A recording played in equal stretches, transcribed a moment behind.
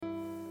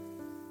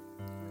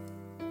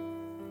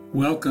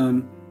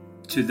Welcome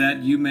to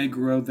That You May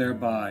Grow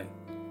Thereby,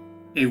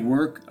 a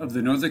work of the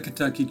Northern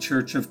Kentucky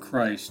Church of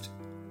Christ.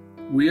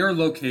 We are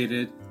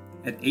located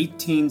at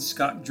 18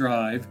 Scott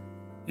Drive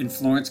in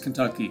Florence,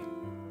 Kentucky.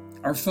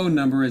 Our phone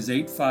number is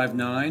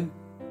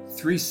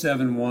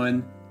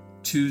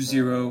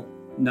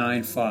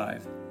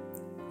 859-371-2095.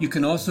 You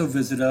can also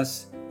visit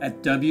us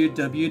at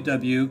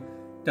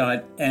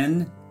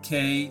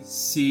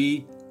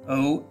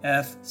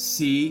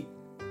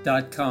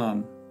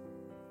www.nkcofc.com.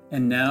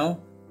 And now,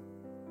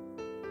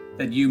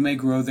 that you may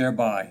grow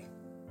thereby.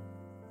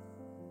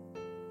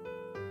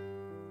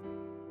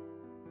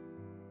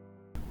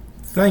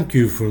 Thank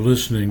you for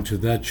listening to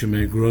That You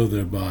May Grow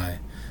Thereby.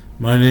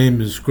 My name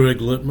is Greg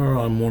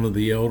Littmer. I'm one of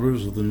the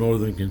elders of the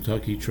Northern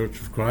Kentucky Church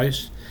of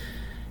Christ,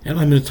 and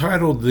I'm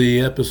entitled the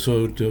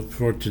episode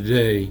for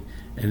today,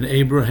 And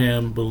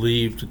Abraham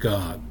Believed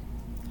God.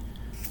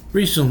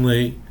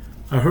 Recently,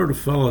 I heard a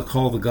fellow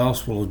call the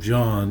Gospel of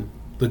John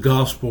the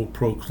Gospel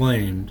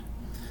Proclaimed,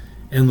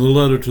 and the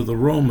letter to the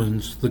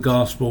Romans, the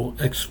Gospel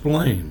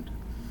Explained.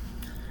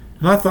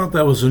 And I thought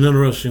that was an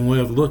interesting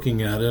way of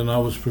looking at it, and I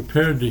was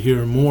prepared to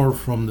hear more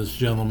from this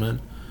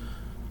gentleman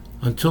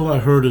until I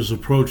heard his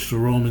approach to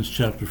Romans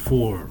chapter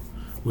 4,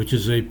 which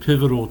is a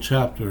pivotal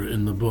chapter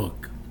in the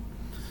book.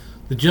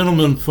 The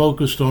gentleman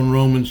focused on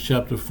Romans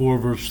chapter 4,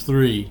 verse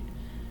 3,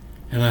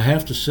 and I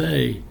have to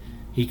say,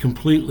 he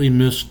completely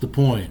missed the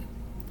point.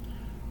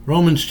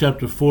 Romans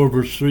chapter 4,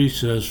 verse 3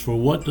 says, "For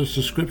what does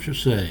the scripture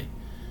say?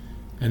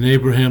 And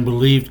Abraham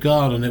believed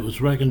God, and it was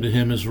reckoned to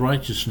him as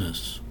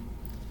righteousness."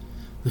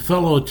 The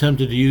fellow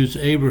attempted to use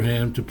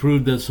Abraham to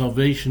prove that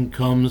salvation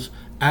comes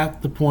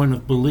at the point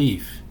of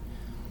belief.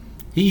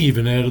 He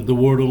even added the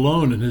word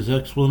alone in his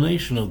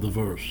explanation of the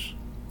verse.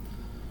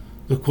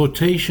 The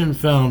quotation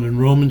found in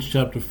Romans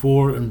chapter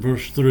 4 and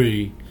verse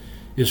 3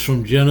 is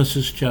from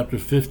Genesis chapter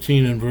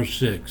 15 and verse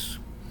 6.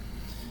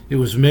 It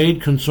was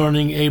made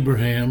concerning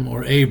Abraham,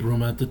 or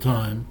Abram at the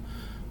time,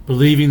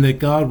 believing that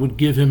God would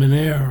give him an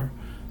heir,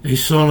 a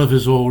son of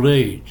his old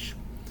age.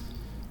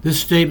 This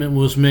statement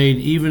was made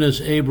even as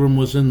Abram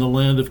was in the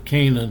land of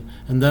Canaan,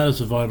 and that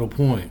is a vital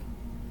point.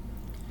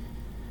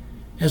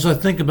 As I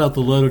think about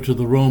the letter to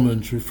the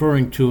Romans,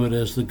 referring to it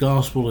as the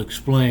Gospel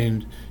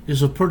Explained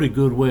is a pretty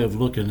good way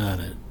of looking at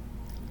it.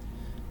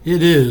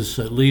 It is,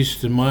 at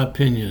least in my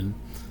opinion,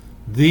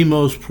 the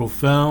most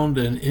profound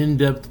and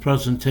in-depth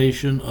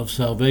presentation of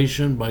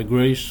salvation by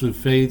grace through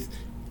faith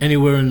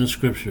anywhere in the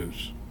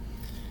Scriptures.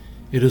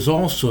 It is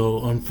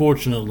also,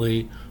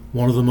 unfortunately,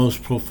 one of the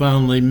most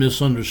profoundly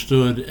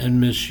misunderstood and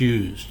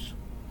misused.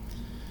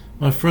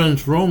 My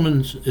friends,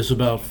 Romans is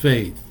about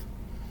faith.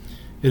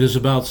 It is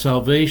about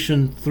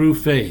salvation through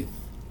faith.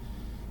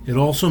 It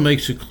also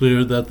makes it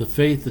clear that the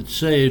faith that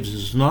saves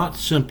is not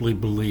simply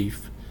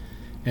belief,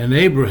 and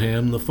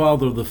Abraham, the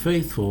father of the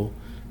faithful,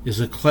 is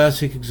a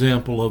classic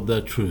example of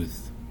that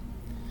truth.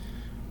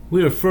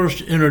 We are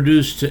first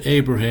introduced to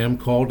Abraham,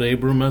 called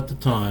Abram at the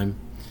time,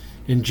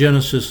 in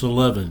Genesis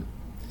 11.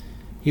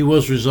 He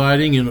was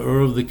residing in Ur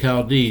of the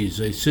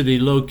Chaldees, a city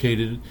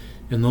located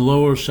in the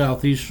lower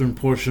southeastern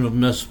portion of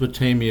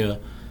Mesopotamia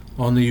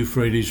on the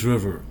Euphrates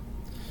River.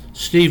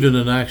 Stephen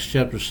in Acts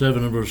chapter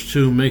 7 and verse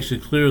 2 makes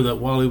it clear that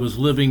while he was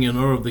living in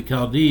Ur of the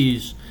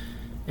Chaldees,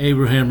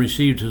 Abraham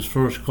received his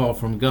first call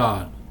from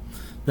God.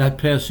 That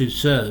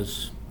passage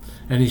says,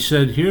 "And he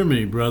said, 'Hear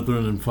me,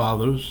 brethren and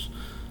fathers.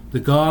 The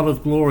God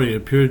of glory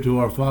appeared to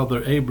our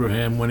father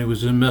Abraham when he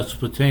was in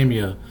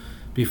Mesopotamia,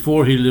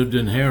 before he lived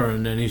in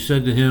Haran, and he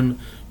said to him,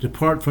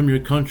 Depart from your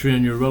country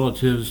and your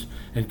relatives,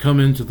 and come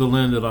into the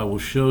land that I will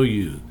show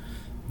you.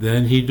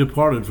 Then he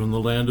departed from the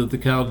land of the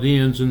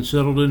Chaldeans and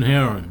settled in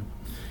Haran.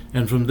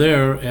 And from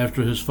there,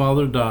 after his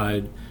father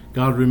died,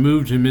 God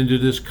removed him into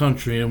this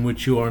country in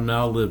which you are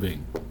now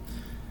living.'"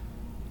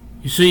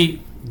 You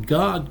see,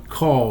 God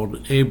called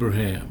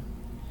Abraham.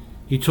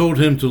 He told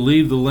him to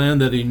leave the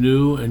land that he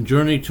knew and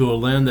journey to a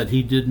land that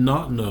he did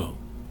not know.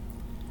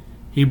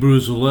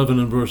 Hebrews 11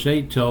 and verse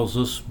 8 tells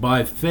us,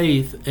 "By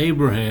faith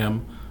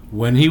Abraham,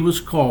 when he was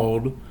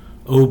called,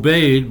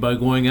 obeyed by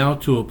going out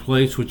to a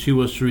place which he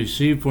was to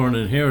receive for an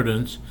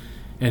inheritance,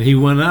 and he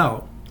went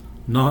out,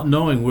 not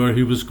knowing where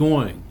he was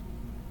going."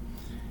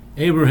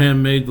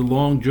 Abraham made the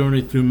long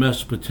journey through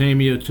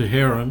Mesopotamia to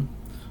Haran,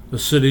 a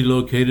city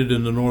located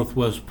in the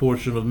northwest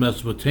portion of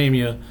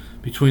Mesopotamia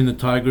between the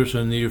Tigris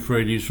and the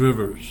Euphrates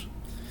rivers.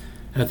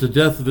 At the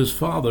death of his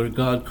father,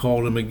 God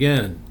called him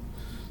again.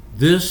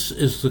 This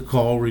is the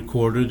call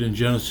recorded in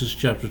Genesis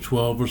chapter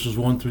 12, verses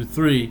 1 through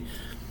 3,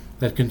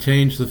 that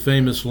contains the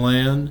famous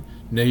land,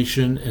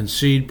 nation, and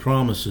seed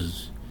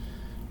promises.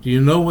 Do you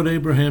know what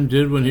Abraham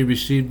did when he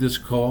received this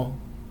call?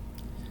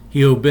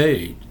 He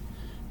obeyed.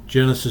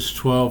 Genesis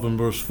 12 and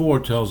verse 4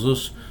 tells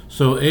us,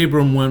 "So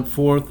Abram went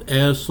forth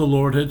as the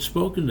Lord had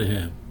spoken to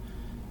him,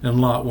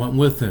 and Lot went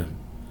with him.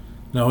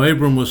 Now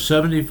Abram was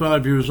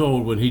 75 years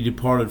old when he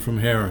departed from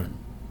Haran."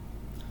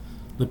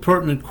 The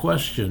pertinent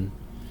question,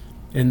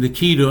 and the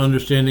key to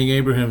understanding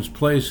Abraham's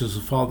place as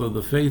the father of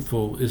the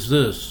faithful, is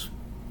this: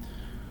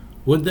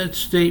 would that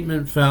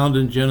statement found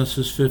in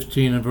Genesis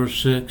 15 and verse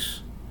 6,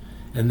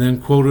 and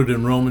then quoted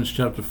in Romans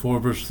chapter 4,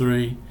 verse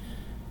 3,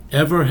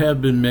 ever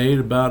have been made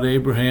about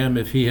Abraham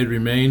if he had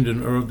remained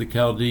in Ur of the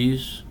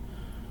Chaldees?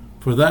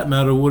 For that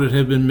matter, would it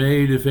have been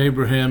made if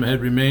Abraham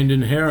had remained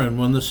in Haran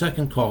when the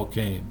second call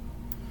came?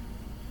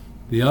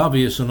 The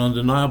obvious and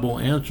undeniable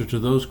answer to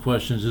those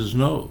questions is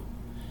no.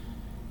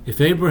 If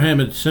Abraham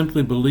had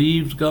simply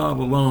believed God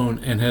alone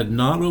and had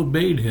not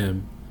obeyed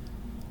him,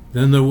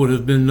 then there would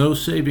have been no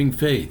saving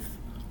faith,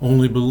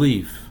 only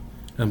belief,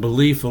 and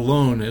belief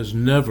alone has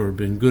never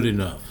been good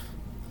enough.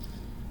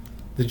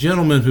 The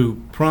gentleman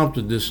who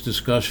prompted this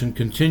discussion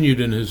continued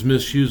in his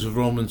misuse of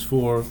Romans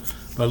 4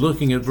 by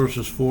looking at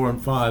verses 4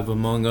 and 5,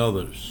 among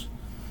others.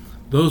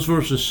 Those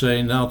verses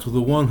say, now to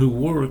the one who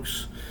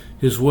works,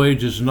 his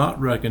wage is not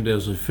reckoned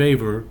as a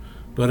favor,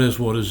 but as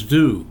what is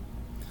due.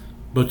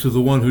 But to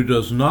the one who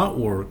does not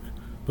work,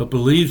 but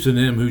believes in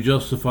him who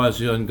justifies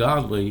the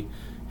ungodly,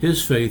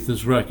 his faith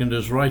is reckoned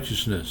as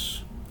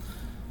righteousness.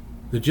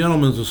 The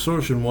gentleman's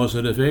assertion was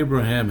that if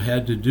Abraham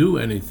had to do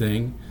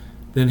anything,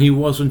 then he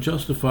wasn't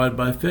justified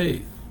by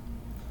faith.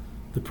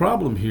 The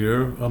problem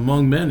here,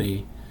 among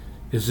many,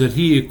 is that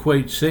he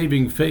equates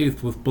saving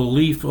faith with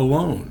belief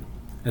alone,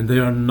 and they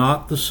are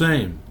not the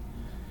same.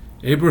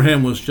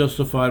 Abraham was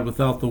justified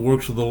without the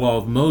works of the law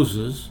of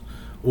Moses,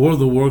 or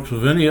the works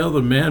of any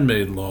other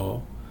man-made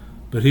law,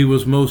 but he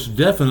was most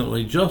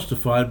definitely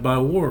justified by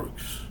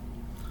works.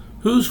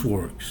 Whose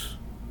works?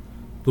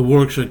 The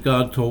works that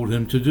God told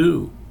him to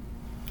do.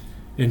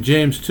 In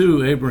James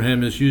 2,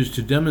 Abraham is used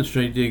to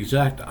demonstrate the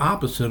exact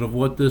opposite of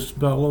what this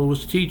fellow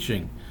was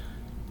teaching.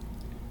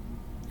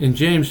 In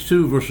James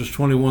 2, verses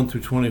 21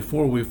 through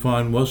 24, we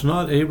find, was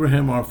not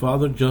Abraham our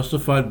father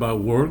justified by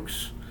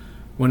works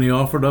when he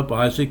offered up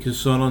Isaac his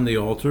son on the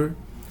altar?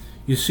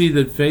 You see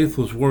that faith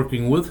was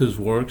working with his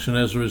works, and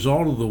as a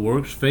result of the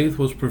works, faith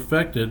was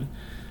perfected,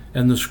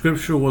 and the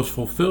scripture was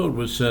fulfilled,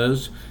 which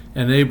says,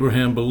 and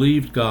Abraham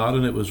believed God,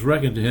 and it was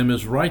reckoned to him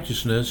as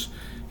righteousness,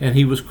 and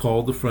he was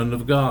called the friend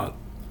of God.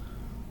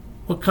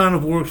 What kind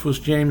of works was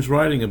James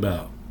writing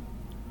about?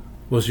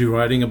 Was he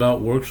writing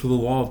about works of the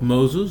law of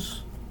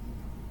Moses?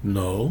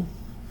 No.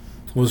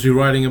 Was he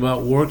writing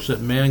about works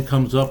that man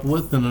comes up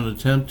with in an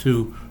attempt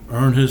to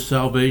earn his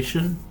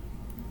salvation?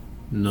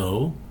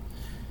 No.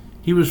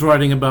 He was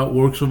writing about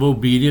works of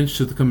obedience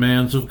to the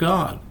commands of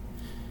God.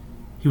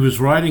 He was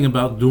writing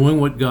about doing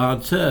what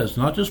God says,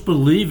 not just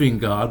believing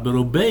God, but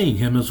obeying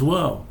him as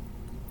well.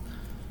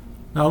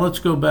 Now let's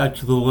go back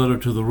to the letter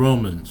to the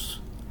Romans.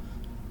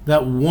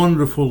 That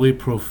wonderfully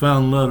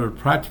profound letter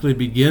practically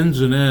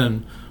begins and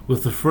ends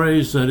with the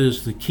phrase that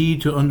is the key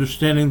to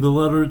understanding the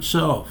letter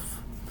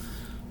itself.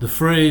 The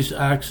phrase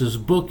acts as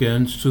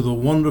bookends to the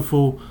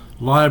wonderful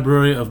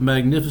library of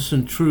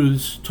magnificent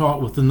truths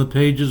taught within the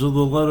pages of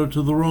the letter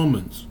to the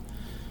Romans.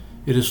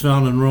 It is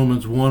found in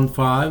Romans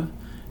 1:5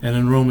 and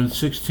in Romans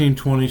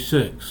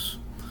 16:26.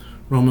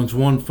 Romans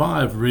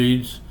 1:5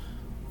 reads,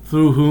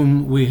 through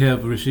whom we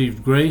have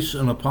received grace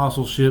and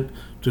apostleship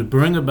to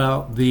bring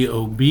about the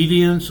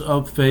obedience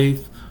of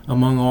faith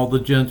among all the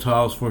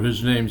Gentiles for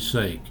his name's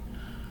sake.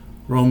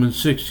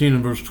 Romans 16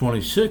 and verse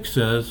 26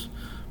 says,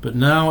 but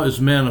now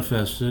is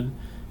manifested,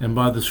 and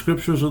by the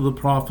scriptures of the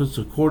prophets,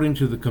 according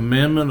to the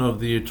commandment of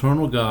the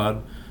eternal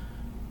God,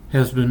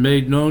 has been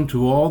made known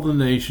to all the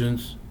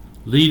nations,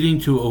 leading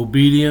to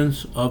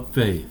obedience of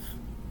faith.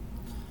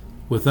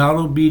 Without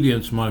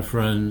obedience, my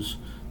friends,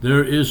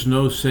 there is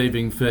no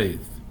saving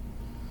faith.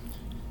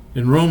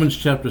 In Romans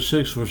chapter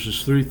 6,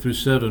 verses 3 through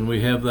 7,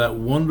 we have that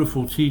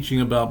wonderful teaching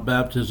about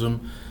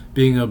baptism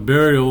being a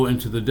burial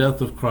into the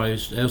death of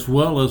Christ, as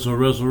well as a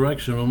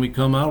resurrection when we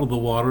come out of the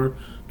water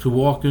to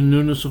walk in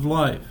newness of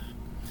life.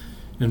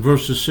 In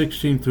verses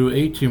 16 through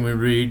 18 we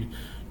read,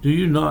 do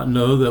you not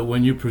know that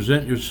when you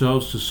present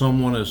yourselves to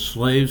someone as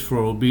slaves for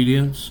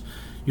obedience,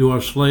 you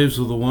are slaves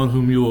of the one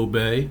whom you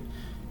obey,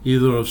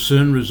 either of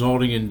sin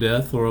resulting in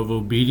death or of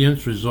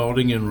obedience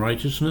resulting in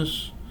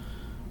righteousness?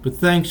 But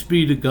thanks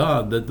be to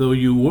God that though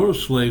you were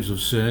slaves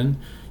of sin,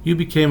 you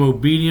became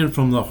obedient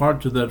from the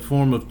heart to that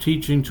form of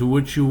teaching to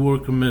which you were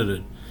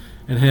committed,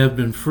 and have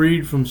been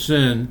freed from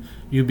sin,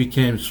 you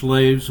became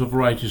slaves of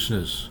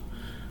righteousness.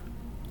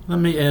 Let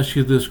me ask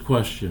you this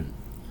question.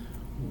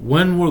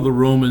 When were the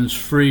Romans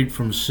freed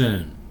from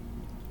sin?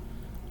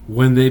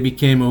 When they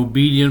became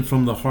obedient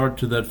from the heart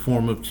to that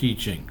form of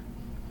teaching.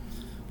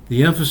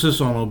 The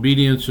emphasis on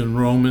obedience in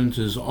Romans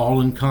is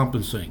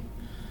all-encompassing.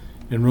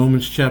 In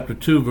Romans chapter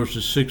 2,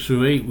 verses 6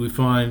 through 8, we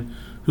find,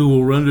 who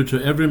will render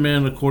to every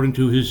man according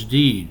to his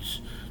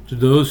deeds, to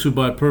those who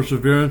by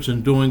perseverance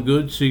in doing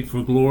good seek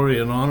for glory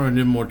and honor and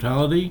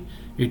immortality,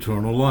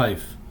 eternal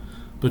life.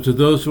 But to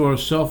those who are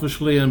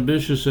selfishly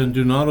ambitious and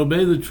do not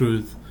obey the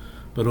truth,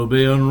 but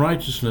obey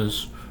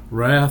unrighteousness,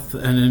 wrath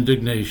and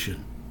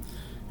indignation.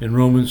 In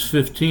Romans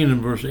 15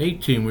 and verse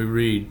 18 we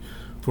read,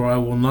 for I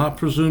will not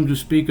presume to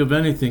speak of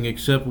anything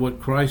except what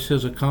Christ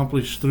has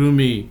accomplished through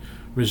me,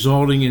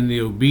 resulting in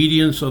the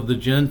obedience of the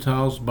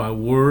Gentiles by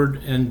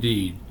word and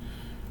deed.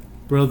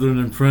 Brethren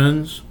and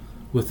friends,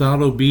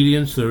 without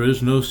obedience there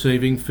is no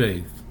saving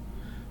faith.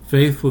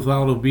 Faith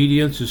without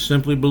obedience is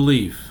simply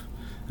belief,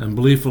 and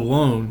belief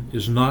alone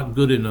is not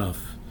good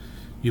enough.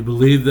 You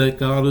believe that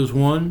God is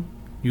one?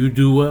 You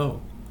do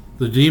well.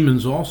 The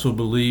demons also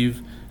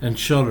believe and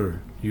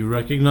shudder. Do you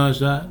recognize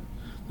that?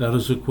 That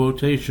is a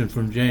quotation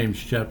from James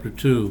chapter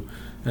 2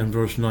 and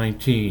verse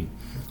 19.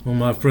 Well,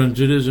 my friends,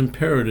 it is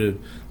imperative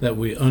that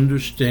we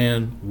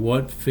understand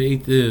what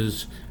faith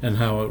is and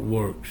how it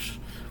works.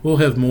 We'll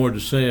have more to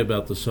say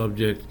about the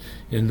subject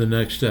in the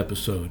next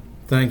episode.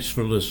 Thanks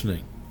for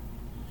listening.